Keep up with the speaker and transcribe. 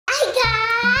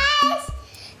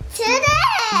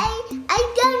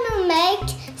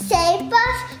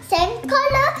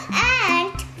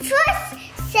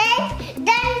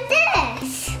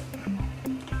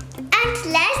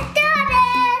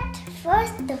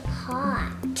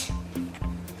heart.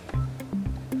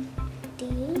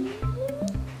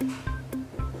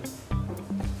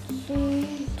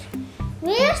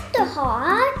 Where's the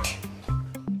heart?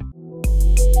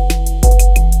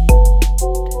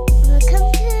 Welcome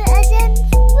to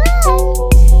Ajan's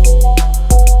world.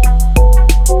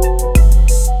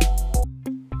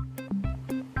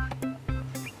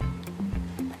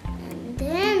 And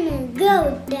then go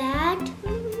that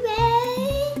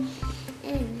way.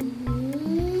 And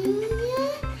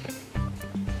here.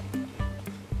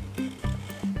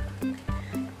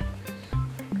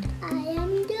 I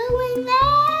am doing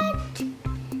that.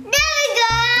 There we go.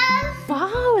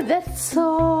 Wow, that's so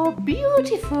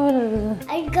beautiful.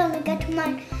 I'm gonna get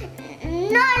my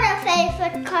another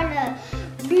favorite color,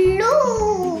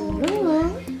 blue.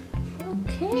 Blue.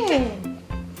 Okay.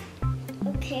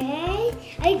 Okay,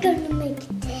 I'm gonna make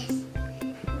this.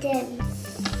 Then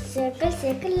circle,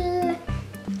 circle.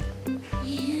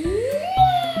 Yeah.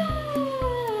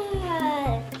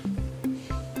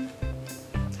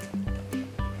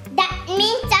 That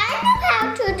means I know how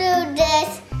to do this.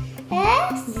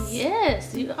 Yes.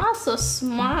 Yes, you are so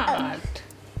smart.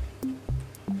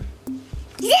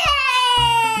 Yay!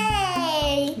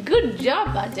 Good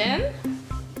job, Ajan.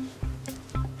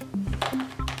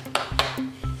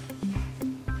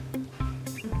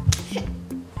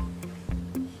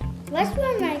 What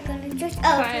one am I gonna choose?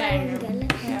 Oh, triangle.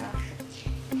 Yeah.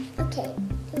 Okay,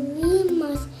 we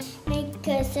must make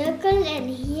a circle and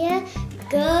here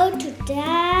go to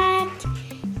that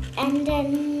and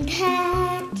then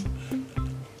that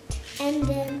and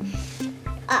then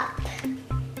up.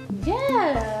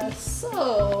 Yeah,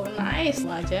 so nice,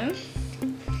 Ajan.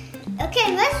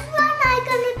 Okay, which one am I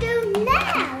gonna do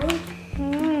now?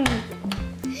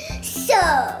 So,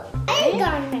 I'm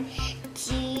gonna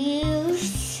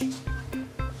choose.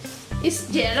 Is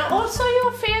yellow also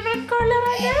your favorite color,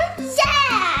 Ajan?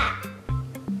 Yeah!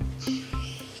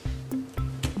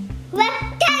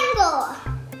 Rectangle!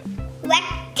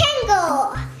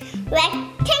 Rectangle!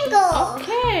 Rectangle!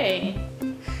 Okay.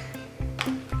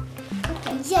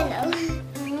 Okay, yellow.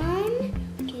 1,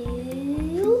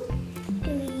 2,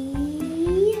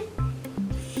 3,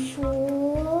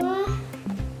 4,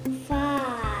 5.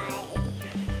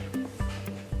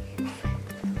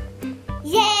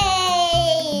 Yay!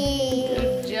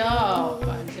 Good job,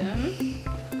 Ajan.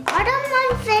 What are my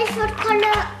favorite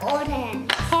color?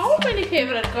 Orange. How many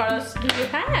favorite colors do you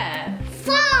have?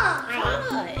 5.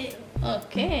 5.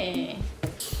 Okay.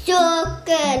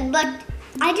 Circle, but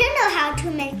I don't know how to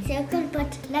make circle,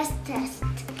 but let's test.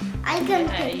 I'm gonna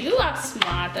Yeah, pick. you are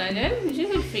smart, Ajan. You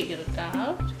will figure it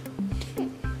out.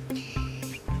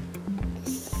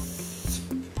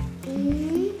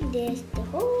 There's the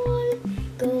hole.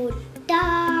 Go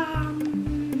down.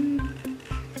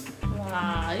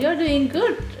 Wow, you're doing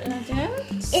good, Ajan.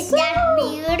 Is that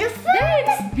beautiful?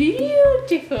 That's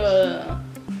beautiful.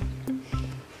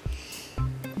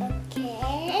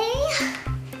 Okay.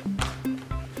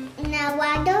 Now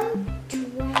I don't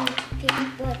want pink,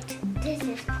 but this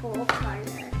is cool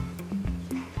color.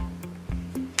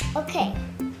 Okay.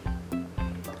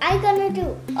 I'm gonna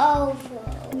do oval.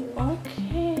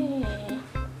 Okay.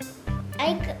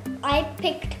 I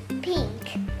picked pink.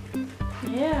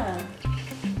 Yeah.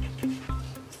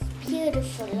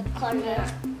 Beautiful color.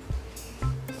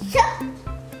 So,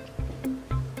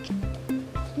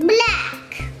 black.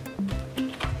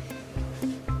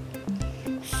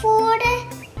 For the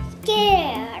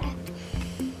scared.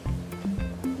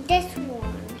 This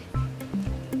one.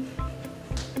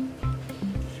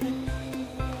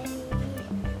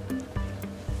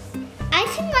 I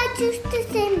think I choose the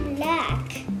same black.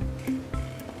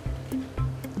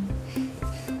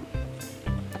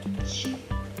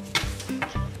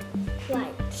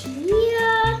 Right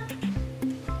here.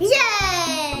 Yay!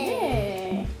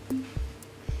 Yay.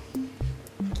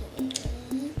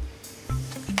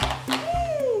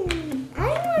 I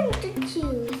want to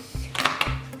choose.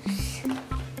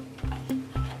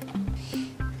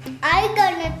 I'm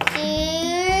gonna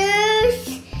choose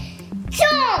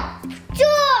jump,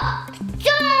 jump,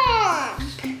 jump.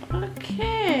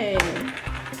 Okay.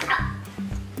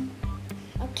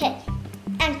 Okay,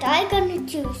 and I'm gonna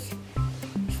choose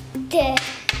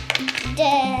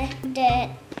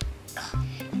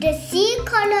the sea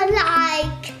color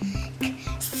like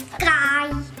sky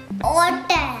or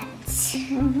dance.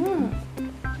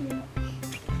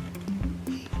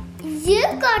 You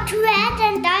got red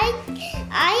and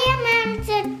I am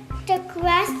answered the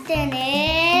question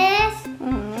is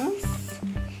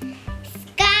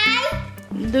sky.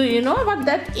 Do you know what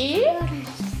that is?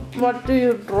 What do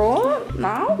you draw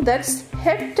now? That's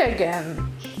hectagon.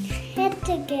 head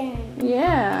again.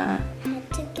 Yeah. Head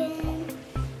again.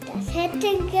 That's head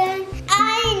again.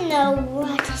 I know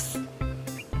what is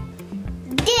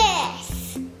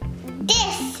this.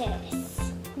 This is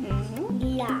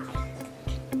like.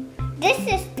 This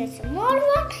is the small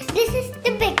one. This is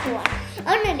the big one.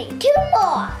 Only 2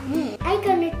 more. I'm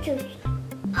gonna choose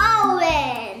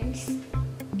orange.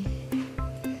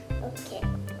 Okay.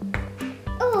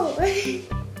 Oh.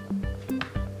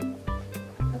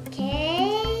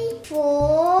 Okay.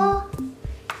 4.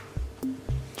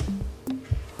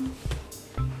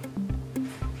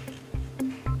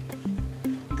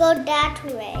 Go that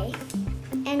way.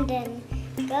 And then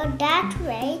go that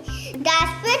way.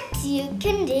 That's what you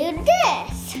can do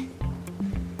this.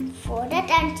 For that,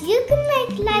 and you can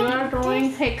make like You are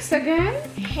drawing hexagon?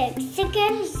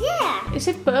 hexagons. Yeah. Is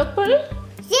it purple?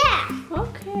 Yeah.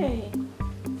 Okay.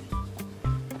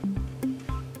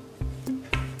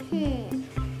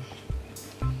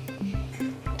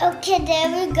 Okay, there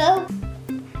we go.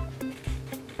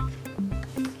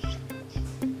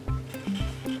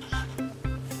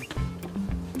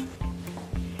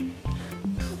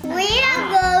 We are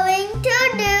going to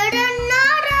do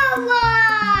another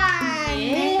one.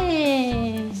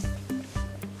 Yes.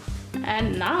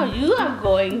 And now you are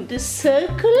going to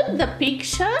circle the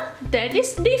picture that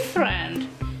is different.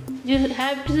 You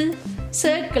have to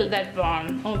circle that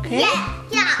one, okay?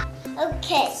 Yeah.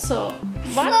 Okay. So,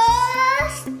 what?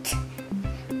 First,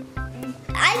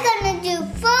 I'm gonna do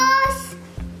first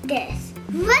this.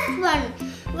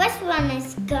 Which one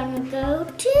is gonna go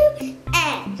to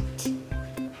end?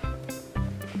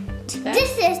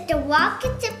 This is the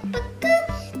rocket chip.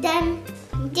 Then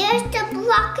there's the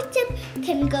rocket chip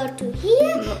can go to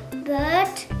here,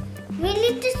 but we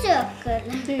need to circle.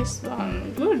 This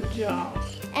one. Good job.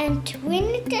 And we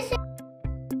need to circle.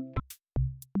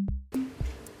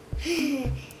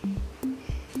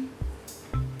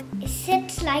 Is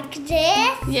it like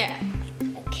this? Yeah.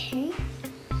 Okay.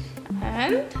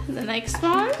 And the next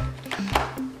one?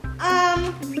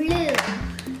 Blue.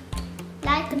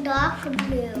 Like dark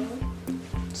blue.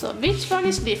 So, which one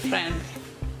is different?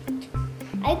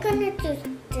 I'm gonna choose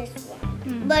this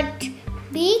one. But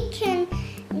bee can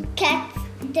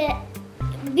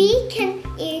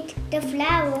eat the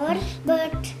flower,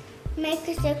 but make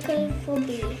a circle for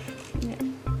bee. Yeah.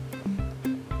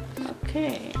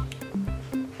 Okay.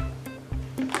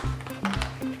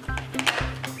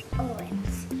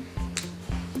 Orange.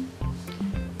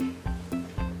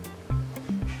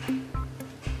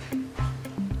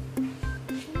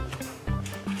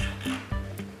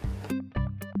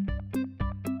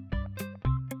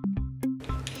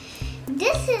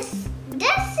 This is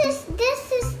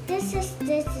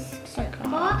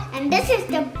circle, and this is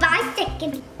the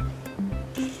bicycle.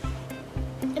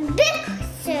 A big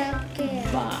circle.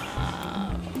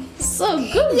 Wow. So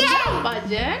good job,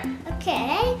 Ajan.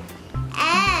 Okay,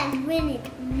 and we need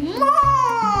more.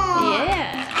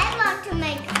 Yeah. I want to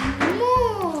make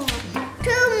more.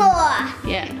 2 more.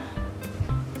 Yeah.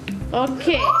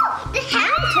 Okay. Oh, the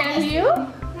I'll tell you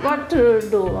what to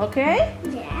do, okay?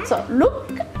 Yeah. So look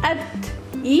at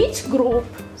each group.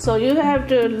 So you have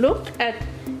to look at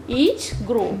each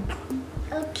group.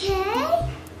 Okay.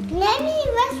 Let me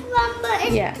which number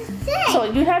is Yeah. to say. So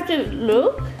you have to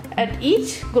look at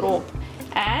each group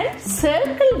and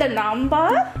circle the number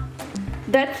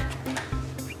that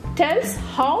tells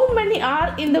how many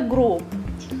are in the group.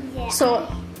 Yeah. So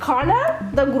color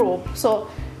the group. So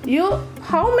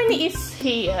how many is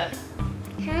here?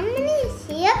 How many is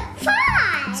here?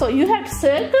 5. So you have to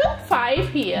circle 5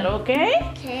 here, okay?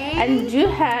 Okay. And you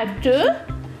have to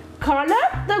color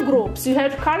the groups. You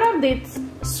have to color these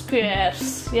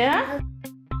squares, yeah?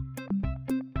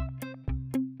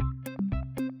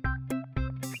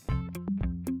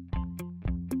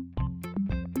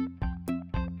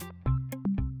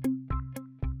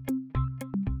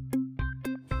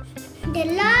 The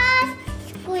last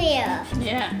square.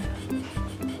 Yeah.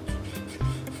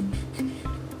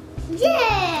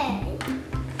 Yay!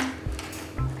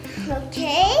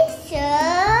 Okay, so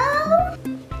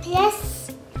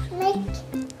let's make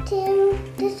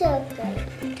the circle.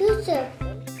 2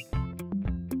 circles.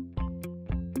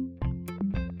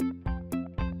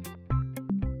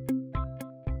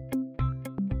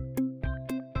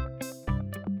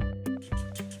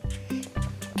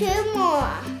 Two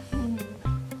more.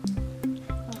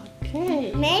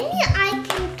 Okay. Maybe I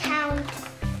can count.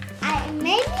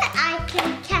 Maybe I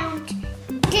can count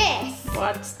this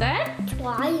What's that?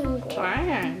 triangle.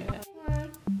 Triangle.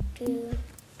 1, 2,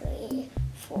 3,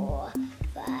 4,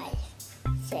 5,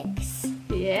 6.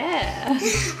 Yeah.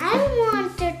 I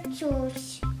want to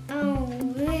choose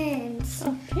orange.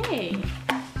 Okay.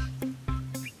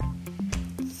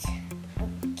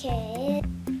 Okay.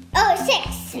 Oh,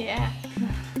 6. Yeah.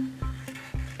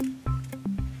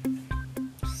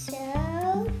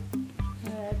 So,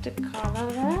 To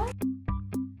color that.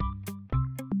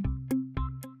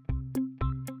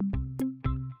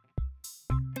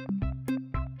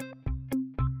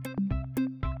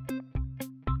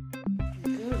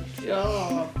 Good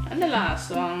job. And the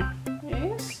last one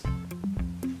is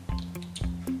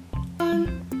 1,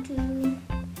 2,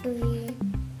 3,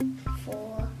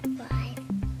 4, 5,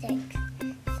 6,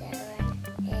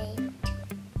 7,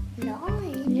 8,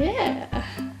 9. yeah.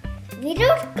 We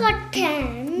don't got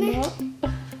 10. No.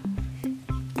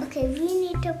 Okay, we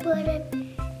need to put it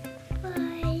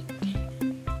right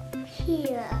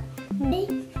here. Right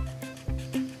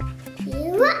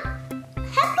here.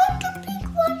 How about the pink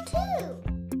one too?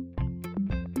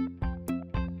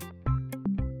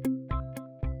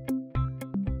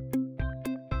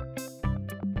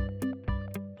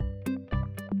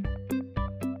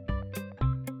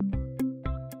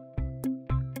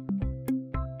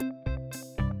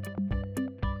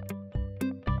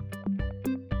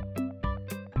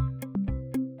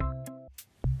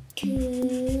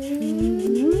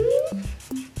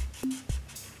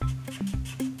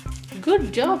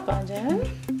 Good job, Ajan.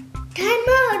 Time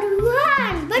out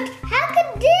 1, but how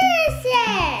could this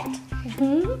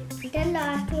it? The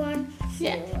last one.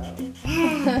 Yeah.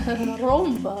 0.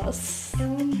 Rhombus.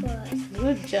 Numbers.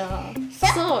 Good job. So,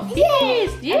 So,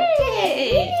 yes. yes,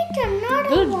 yay! We need another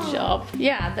Good one. job.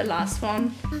 Yeah, the last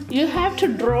one. You have to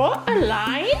draw a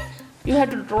line. You have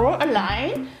to draw a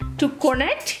line to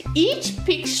connect each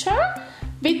picture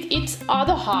with its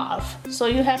other half. So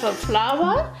you have a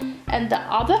flower and the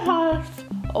other half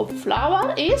of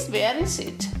flower is, where is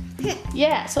it?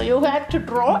 Yeah, so you have to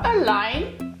draw a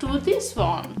line to this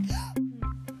one.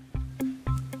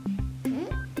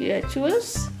 Yeah,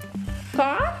 choose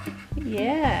car.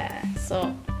 Yeah,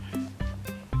 so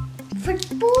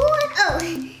Football. Oh.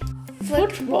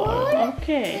 football.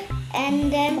 Okay.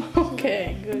 And then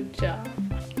Okay, good job.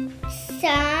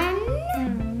 sun.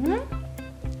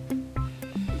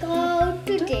 Go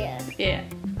to there. Yeah.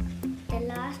 The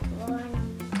last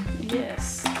one.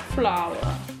 Yes. Flower.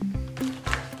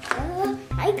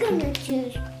 I'm gonna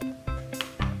choose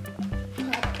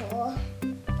purple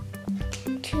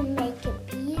to make it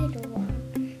beautiful.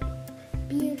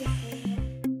 Beautiful.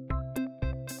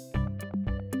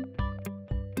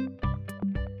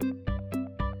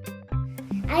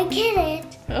 I get it.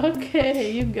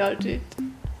 Okay, you got it.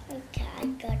 Okay, I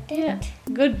got it. Yeah.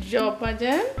 Good job,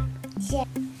 Ajan. Yeah.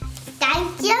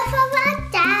 Thank you for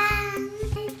watching.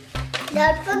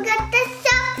 Don't forget to